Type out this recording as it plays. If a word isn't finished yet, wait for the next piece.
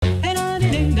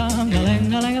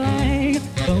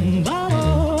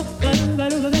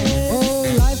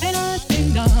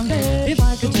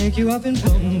Welcome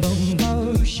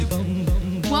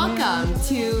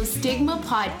to Stigma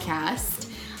Podcast.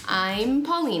 I'm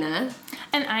Paulina.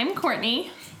 And I'm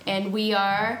Courtney. And we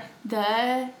are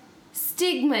the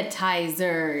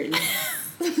Stigmatizers.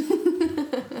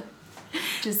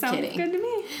 Just Sounds kidding. Good to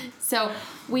me. So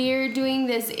we're doing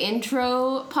this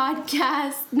intro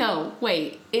podcast. No,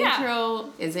 wait. Intro.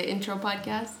 Yeah. Is it intro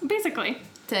podcast? Basically.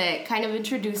 To kind of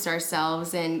introduce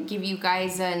ourselves and give you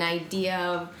guys an idea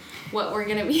of what we're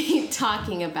going to be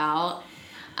talking about,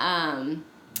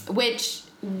 which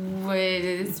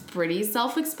is pretty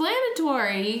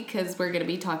self-explanatory because we're going to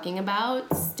be talking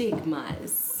about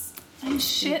stigmas. And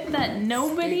shit that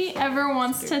nobody ever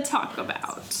wants to talk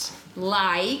about.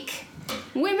 Like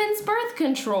women's birth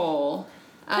control.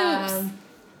 Oops.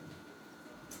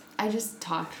 I just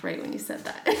talked right when you said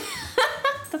that.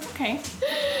 That's okay.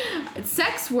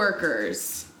 Sex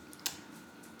workers.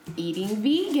 Eating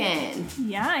vegan.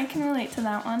 Yeah, I can relate to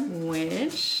that one.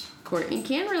 Which Courtney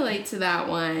can relate to that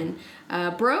one.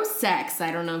 Bro sex.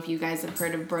 I don't know if you guys have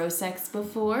heard of bro sex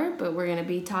before, but we're going to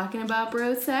be talking about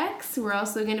bro sex. We're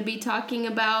also going to be talking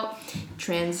about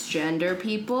transgender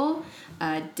people,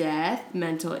 death,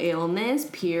 mental illness,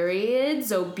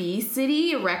 periods,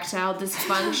 obesity, erectile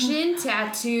dysfunction,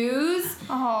 tattoos.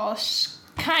 Oh,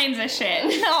 kinds of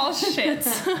shit. All shit.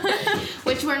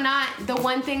 Which we're not, the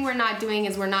one thing we're not doing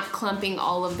is we're not clumping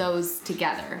all of those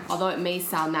together. Although it may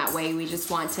sound that way, we just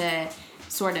want to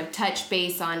sort of touch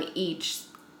base on each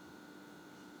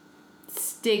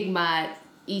stigma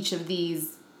each of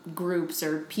these groups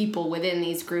or people within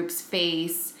these groups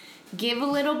face, give a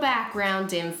little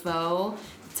background info,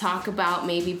 talk about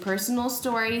maybe personal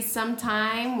stories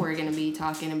sometime. We're going to be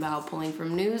talking about pulling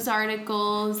from news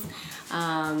articles,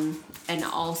 and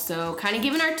also kind of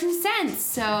giving our 2 cents.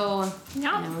 So,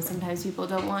 yeah. You know, sometimes people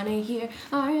don't want to hear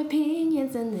our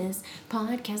opinions in this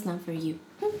podcast, not for you.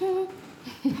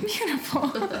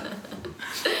 Beautiful.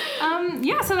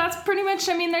 Yeah, so that's pretty much,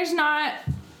 I mean, there's not,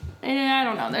 I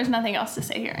don't know, there's nothing else to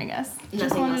say here, I guess.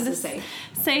 Just wanted to say.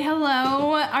 Say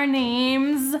hello, our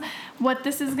names, what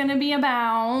this is going to be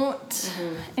about,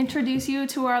 introduce you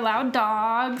to our loud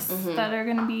dogs that are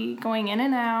going to be going in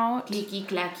and out. Clicky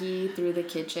clacky through the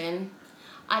kitchen.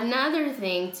 Another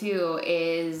thing, too,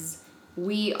 is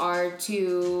we are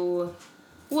to,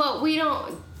 well, we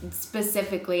don't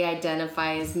specifically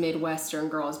identify as Midwestern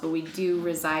girls, but we do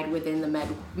reside within the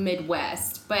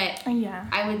Midwest. But yeah.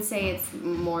 I would say it's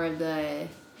more of the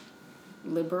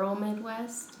liberal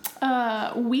Midwest.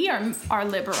 We are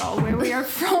liberal. Where we are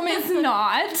from is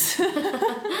not.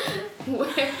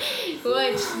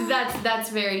 Which that's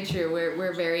very true.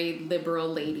 We're very liberal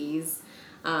ladies,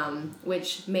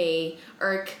 which may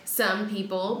irk some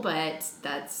people, but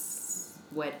that's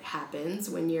what happens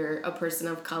when you're a person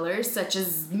of color, such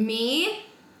as me.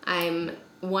 I'm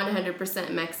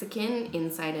 100% Mexican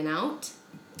inside and out.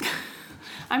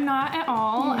 I'm not at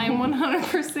all. I'm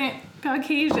 100%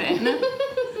 Caucasian.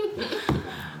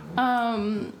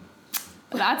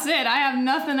 That's it. I have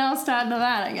nothing else to add to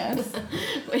that, I guess.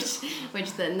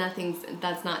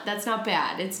 That's not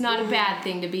bad. It's not a bad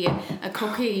thing to be a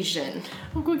Caucasian.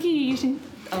 A Caucasian.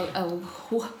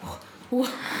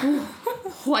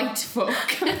 White folk.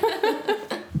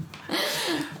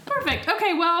 Perfect.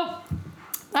 Okay, well,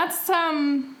 that's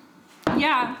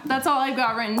that's all I've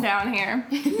got written down here.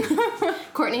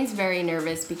 Courtney's very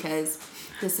nervous because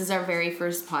this is our very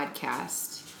first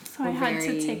podcast. So I had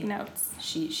to take notes.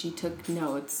 She took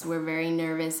notes. We're very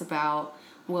nervous about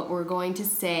what we're going to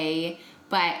say,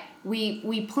 but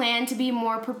we plan to be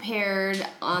more prepared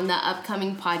on the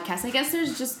upcoming podcast. I guess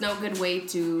there's just no good way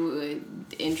to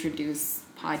introduce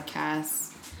podcasts.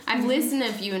 I've listened to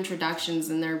a few introductions,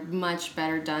 and they're much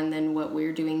better done than what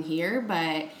we're doing here,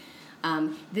 but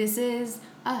this is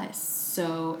us.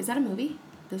 So, is that a movie?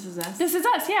 This is us? This is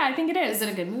us, yeah, I think it is. Is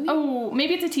it a good movie? Oh,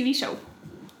 maybe it's a TV show.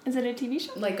 Is it a TV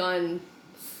show? Like on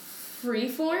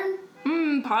Freeform?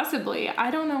 Possibly.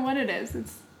 I don't know what it is.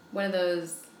 It's one of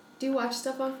those. Do you watch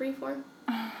stuff on Freeform?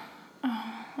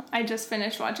 I just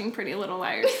finished watching Pretty Little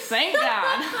Liars. Thank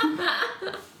God.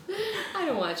 I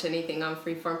don't watch anything on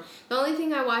Freeform. The only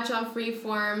thing I watch on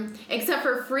Freeform, except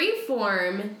for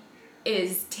Freeform,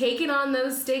 is taking on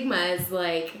those stigmas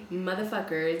like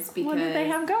motherfuckers. Because what did they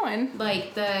have going?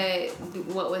 Like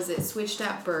what was it? Switched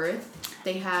at birth.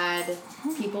 They had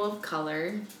people of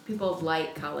color, people of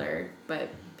light color, but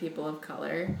people of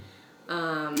color.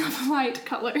 Light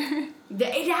color.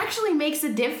 It actually makes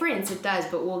a difference. It does,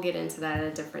 but we'll get into that at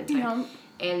a different time. Yeah.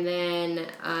 And then,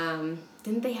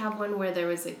 didn't they have one where there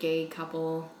was a gay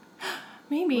couple?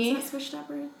 Maybe. Was that switched up?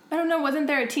 Or? I don't know. Wasn't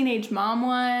there a teenage mom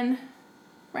one?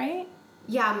 Right?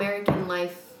 Yeah, American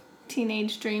Life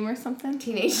teenage dream or something.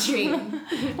 Teenage Dream.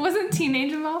 Wasn't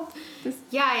teenage involved?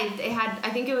 Yeah, it had. I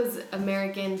think it was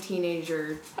American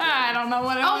Teenager. I don't know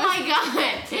what it was. Oh my god!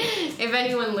 If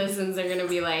anyone listens, they're gonna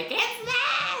be like, "It's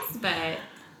this!" But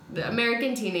the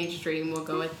American Teenage Dream, we'll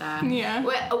go with that. Yeah.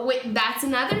 That's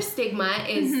another stigma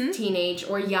is teenage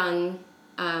or young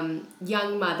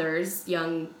mothers,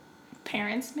 young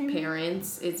parents, maybe.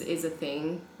 Parents is a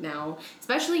thing now,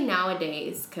 especially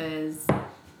nowadays, because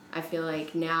I feel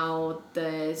like now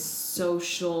the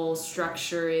social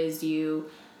structure is you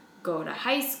go to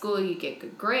high school, you get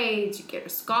good grades, you get a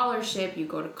scholarship, you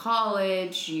go to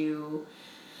college, you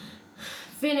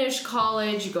finish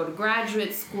college, you go to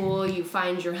graduate school, you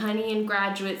find your honey in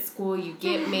graduate school, you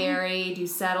get married, you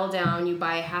settle down, you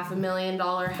buy a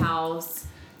 $500,000 house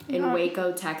in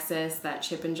Waco, Texas, that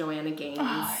Chip and Joanna Gaines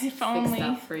fixed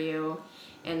up for you.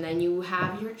 And then you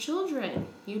have your children.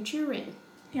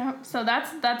 Yeah, so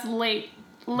that's late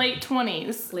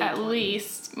 20s at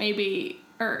least, maybe,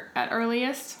 or at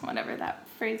earliest, whatever that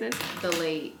phrase is.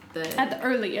 At the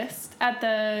earliest. At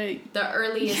the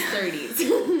earliest 30s.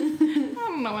 I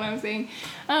don't know what I'm saying.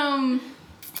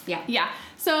 Yeah.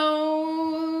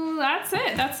 So that's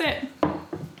it.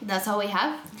 That's all we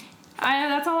have?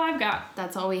 That's all I've got.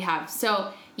 That's all we have.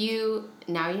 So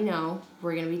now you know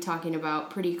we're going to be talking about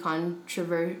pretty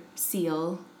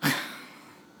controversial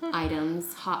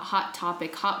items, hot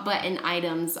topic, hot button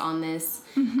items on this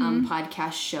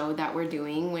podcast show that we're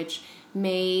doing, which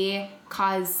may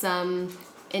cause some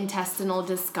intestinal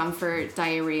discomfort,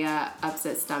 diarrhea,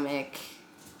 upset stomach.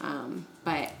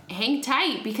 But hang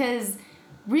tight, because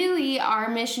really our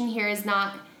mission here is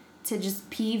not to just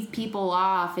peeve people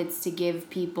off. It's to give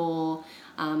people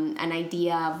an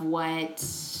idea of what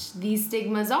these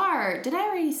stigmas are. Did I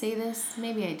already say this?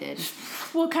 Maybe I did.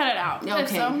 We'll cut it out.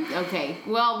 Okay.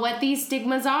 Well, what these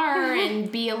stigmas are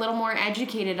and be a little more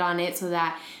educated on it so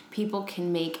that people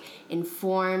can make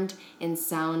informed and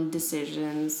sound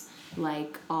decisions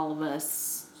like all of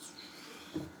us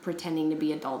pretending to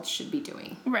be adults should be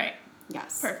doing. Right.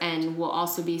 Yes. Perfect. And we'll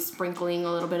also be sprinkling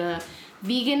a little bit of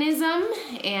veganism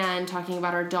and talking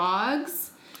about our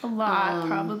dogs. A lot,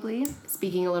 probably.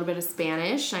 Speaking a little bit of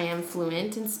Spanish. I am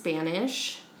fluent in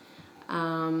Spanish.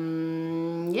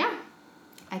 Yeah.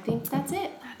 I think that's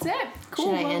it. That's it. Cool.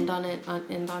 Should I end on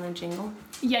a jingle?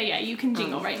 Yeah, you can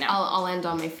jingle right now. I'll end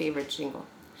on my favorite jingle.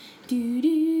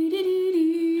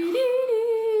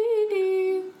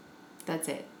 That's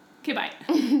it. Okay, bye.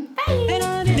 Oh,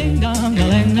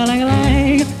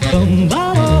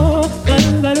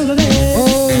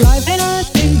 life ain't a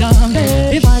ding dong.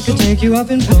 If I could take you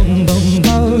up and boom, boom,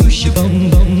 boom, boom,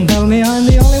 boom, tell me I'm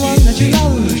the only one that you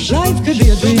love. Life could